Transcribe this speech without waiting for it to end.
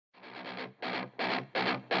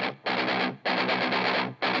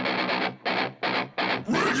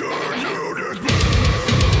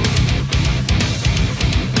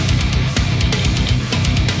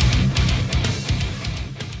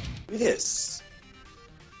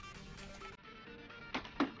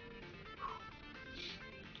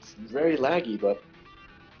very laggy, but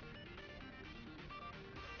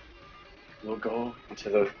we'll go into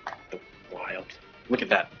the wild. Look at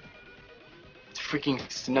that. It's freaking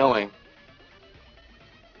snowing.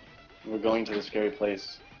 We're going to the scary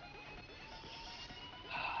place.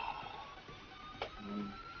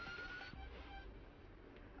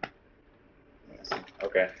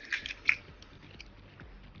 Okay.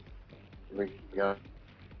 Here we go.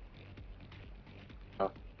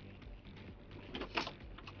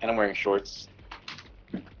 And I'm wearing shorts.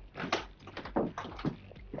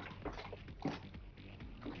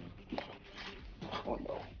 Oh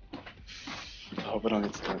no. I hope I don't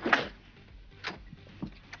get stuck.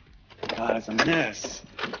 God, it's a mess.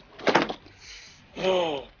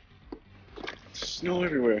 Oh, snow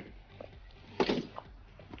everywhere.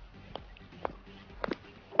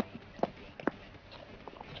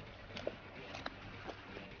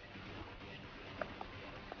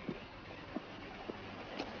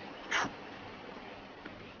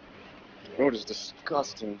 The road is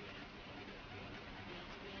disgusting.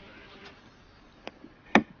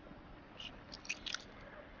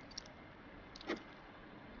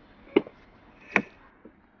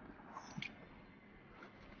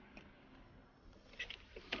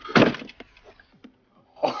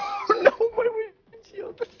 Oh no, my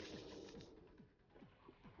windshield.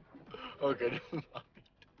 Okay, never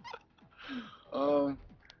mind.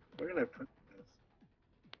 Where did I put this?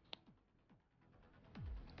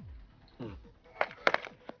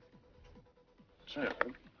 Try it.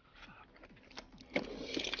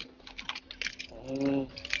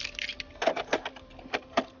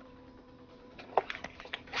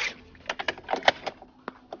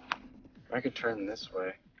 I could turn this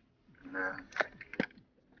way and then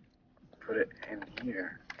put it in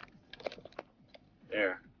here.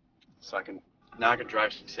 There. So now I can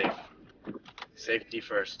drive safe. Safety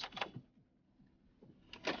first.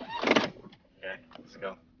 Okay, let's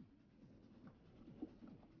go.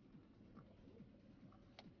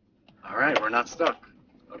 Alright, we're not stuck.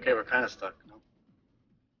 Okay, we're kind of stuck. No.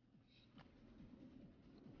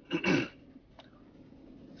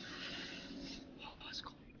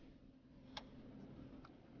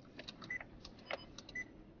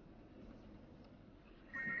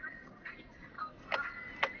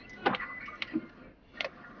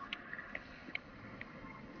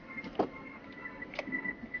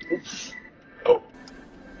 Oops. Oh.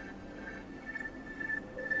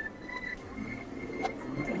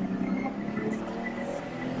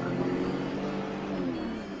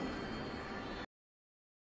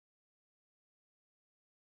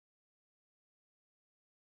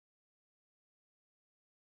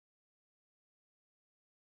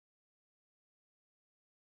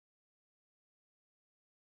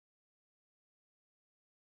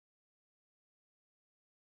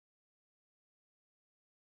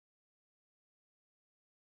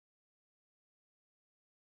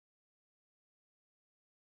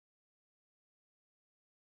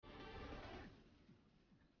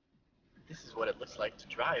 This is what it looks like to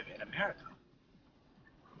drive in America.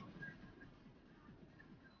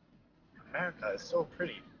 America is so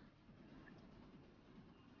pretty.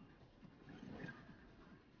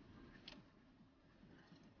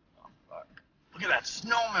 Oh, fuck. Look at that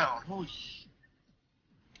snow mound. Holy sh...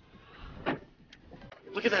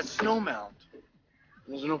 Look at that snow mound.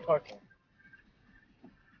 There's no parking.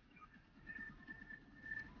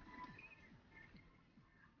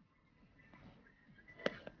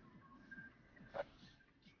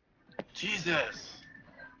 Jesus.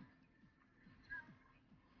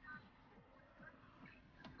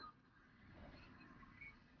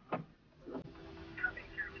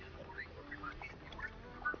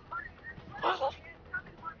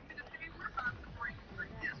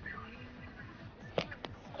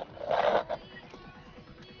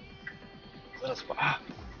 Little spot. Ah,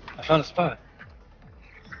 I found a spot.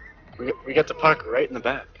 We get to park right in the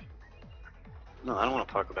back. No, I don't want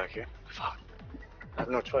to park back here. Fuck. I have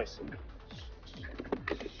no choice.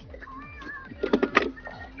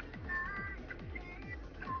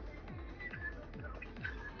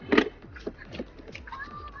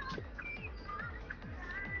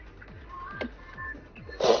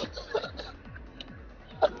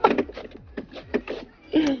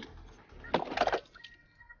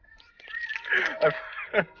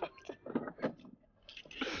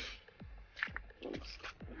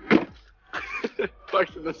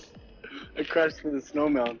 Parked in this. I crashed in the snow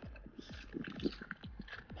mound.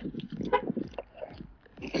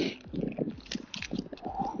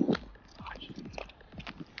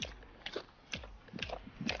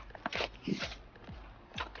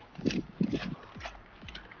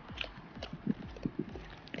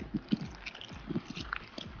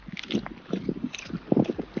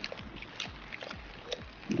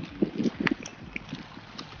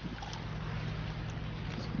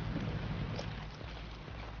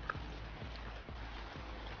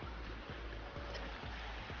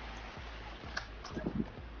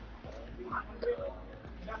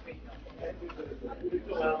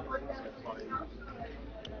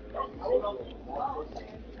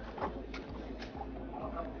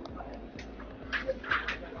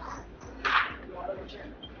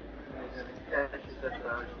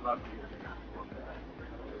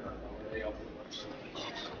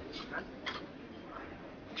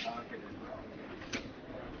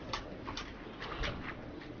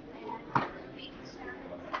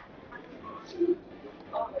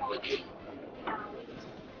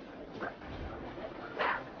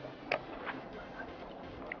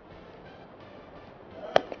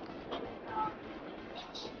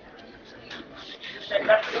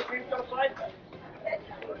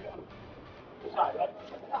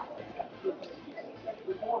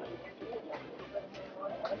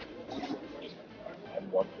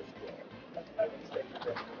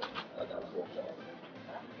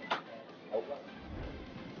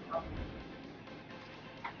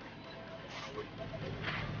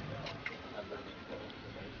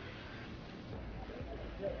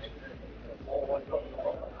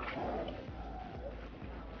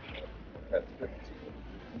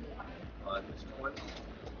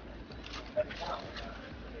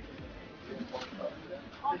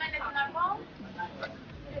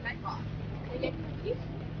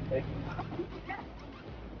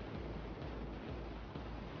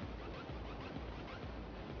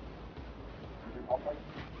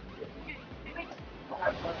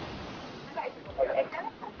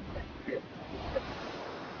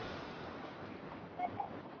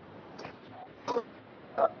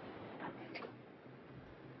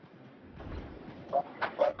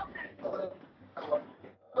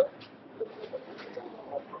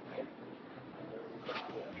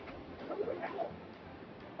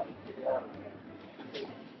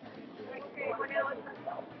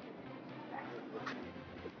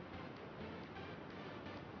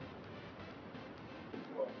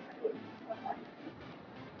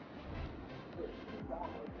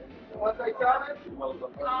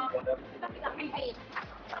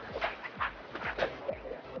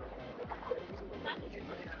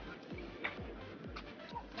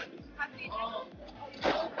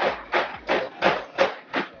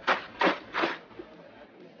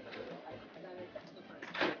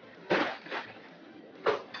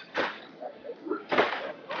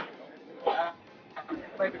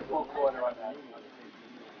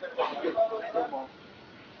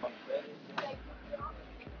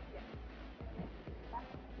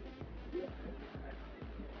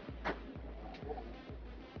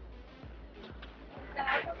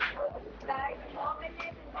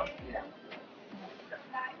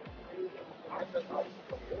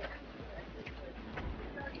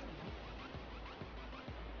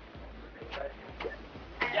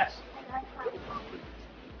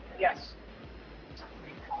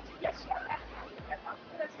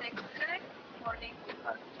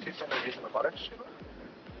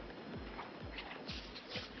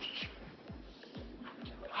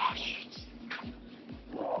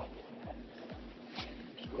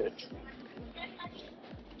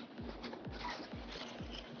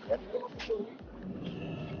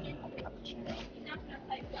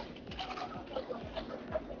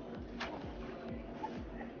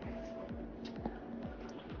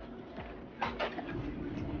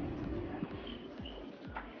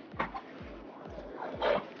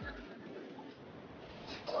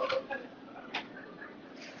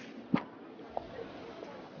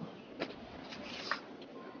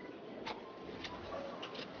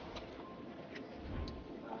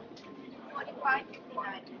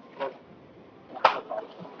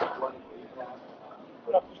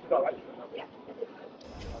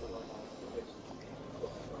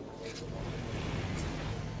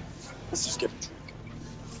 Let's just get a drink.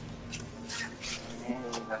 And,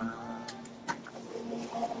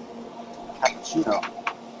 cappuccino.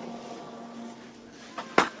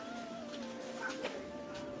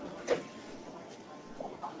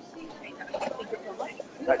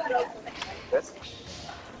 This?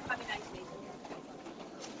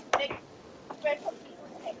 Hey.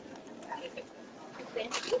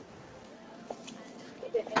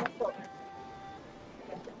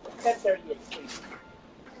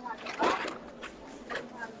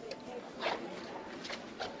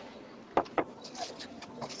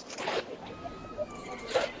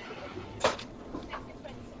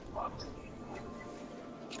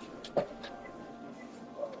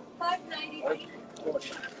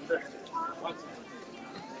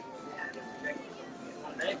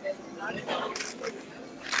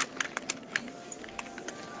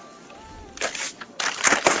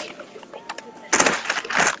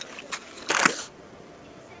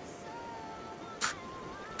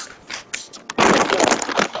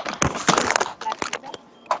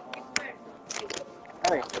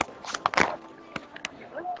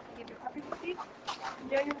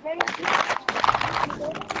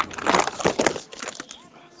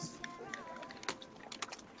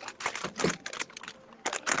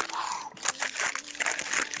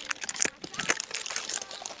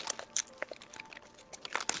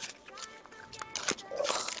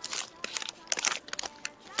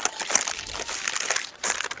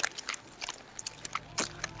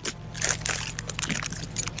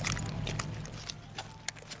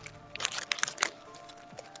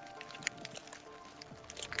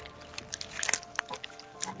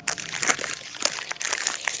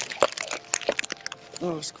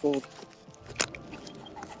 Oh, it's cold.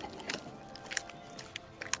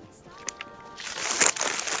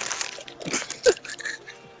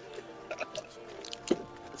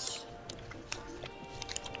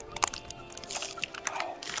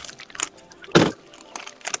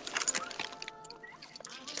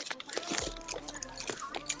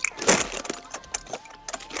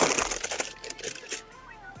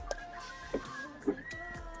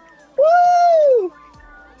 Woo!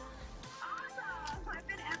 I've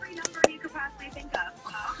been every number you could possibly think of.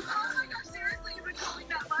 Oh my gosh, seriously, you've been calling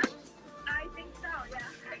that much? I think so, yeah.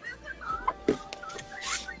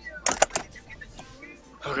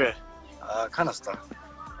 Okay, kind of stuff.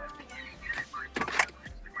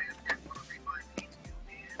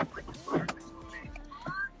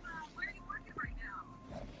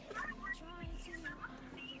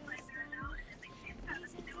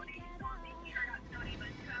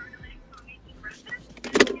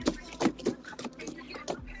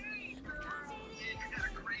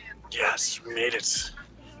 Yes, we made it.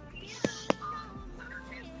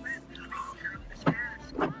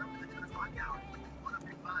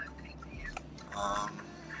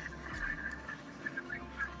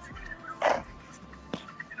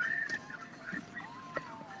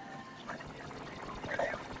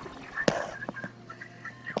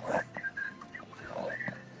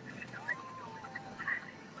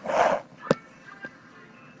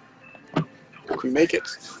 We make it.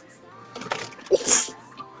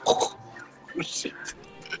 Oh, shit.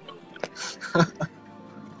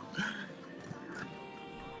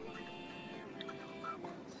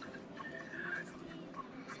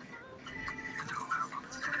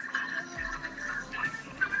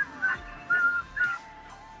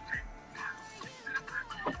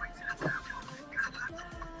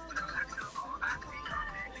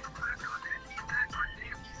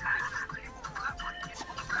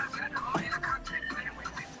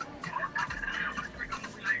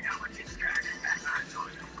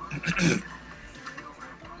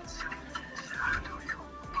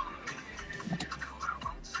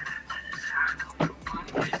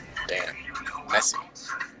 Damn, messy.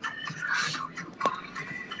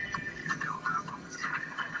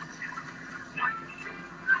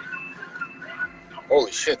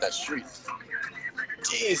 Holy shit, that street.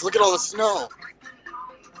 Jeez, look at all the snow.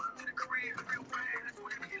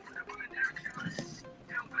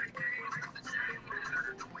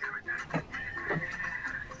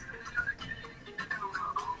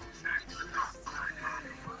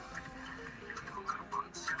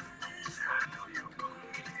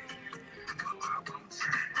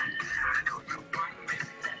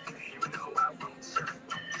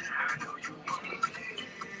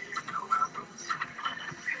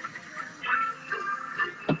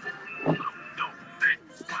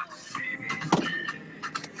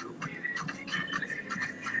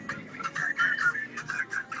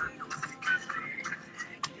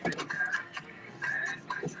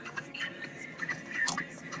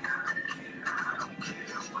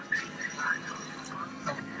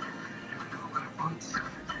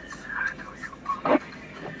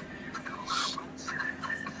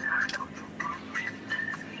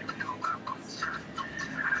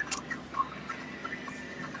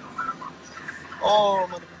 Oh,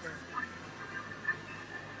 motherfucker.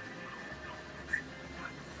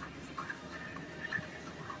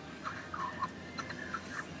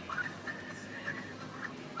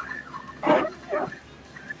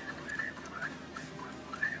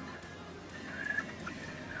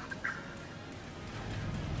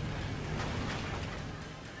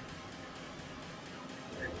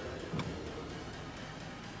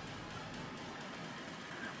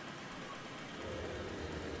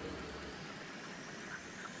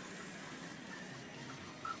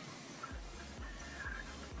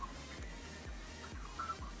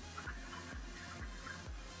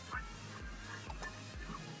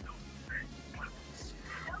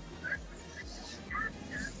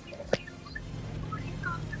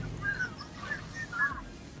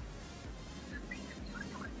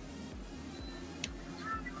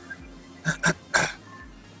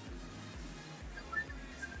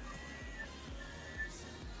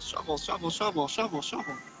 Shovel, shovel, shovel, shovel,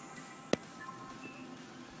 shovel.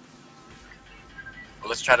 Well,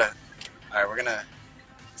 let's try to. Alright, we're gonna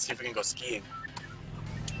see if we can go skiing.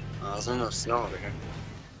 There's no snow over here.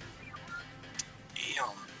 Damn.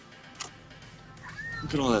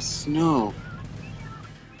 Look at all that snow.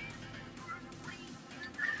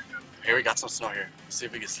 Here, we got some snow here. Let's see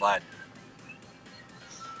if we can slide.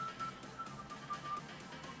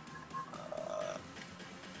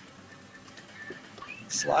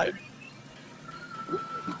 Slide.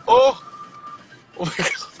 Oh! Oh my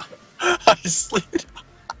god. I slid.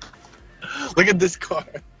 Look at this car.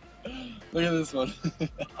 Look at this one.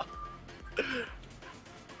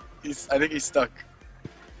 I think he's stuck.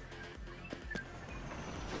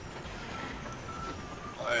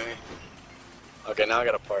 Okay, now I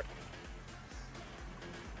gotta park.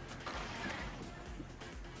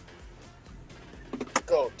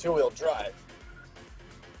 Go, two-wheel drive.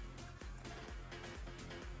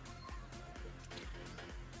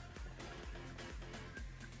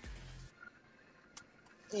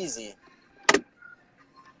 Easy.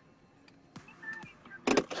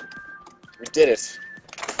 We did it.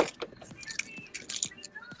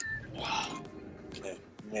 Wow. Okay,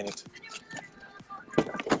 we made it.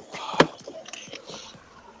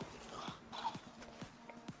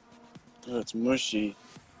 Oh, it's mushy.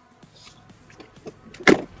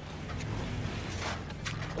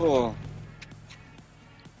 Oh.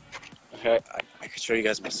 Okay, I can show you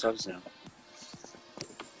guys my subs now.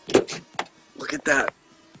 Look at that.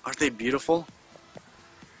 Aren't they beautiful?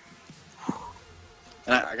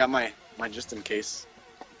 And I got my just in case.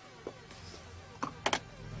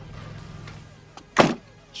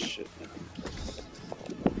 Shit.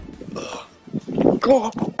 Ugh.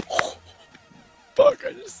 Go! Oh, fuck,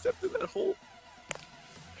 I just stepped in that hole.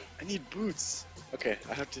 I need boots. Okay,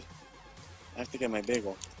 I have to get my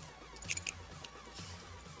bagel.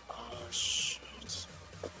 Oh shit.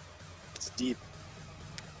 It's deep.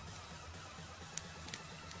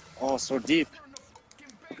 Oh, so deep.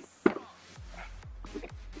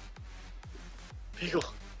 Bagel.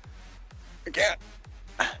 I can't.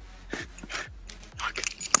 Fuck.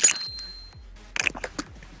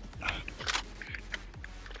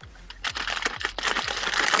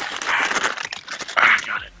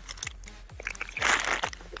 Got it.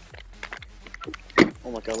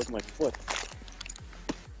 Oh my god, look at my foot.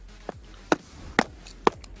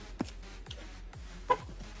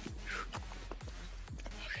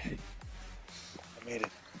 Okay. I made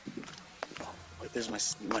it. Oh, wait, there's my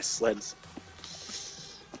sleds.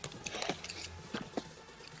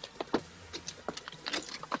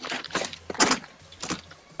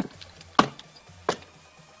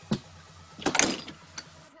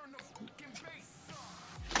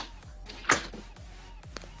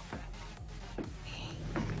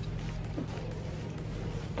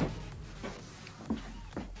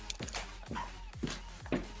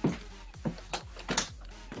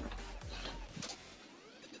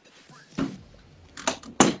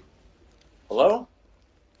 Hello?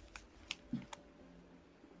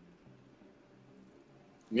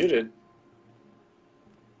 Muted.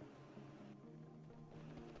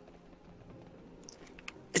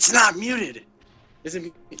 It's not muted! Is it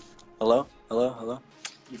muted? Hello? Hello? Hello?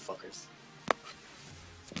 You fuckers.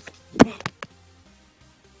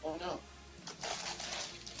 Oh no.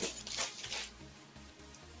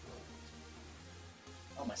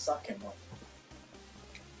 Oh, my sock came off.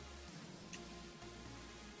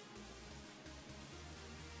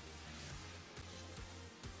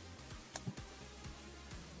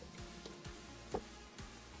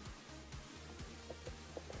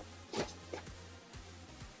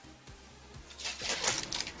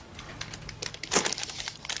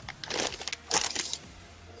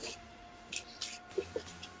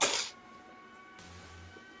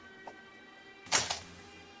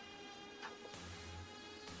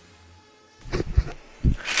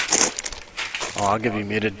 Oh, I'll give you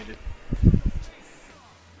muted.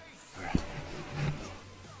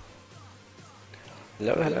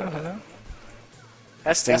 Hello, hello, hello.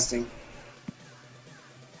 Testing. Testing.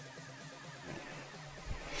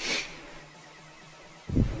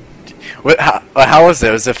 How was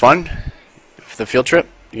it? Was it fun? The field trip?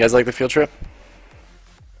 You guys like the field trip?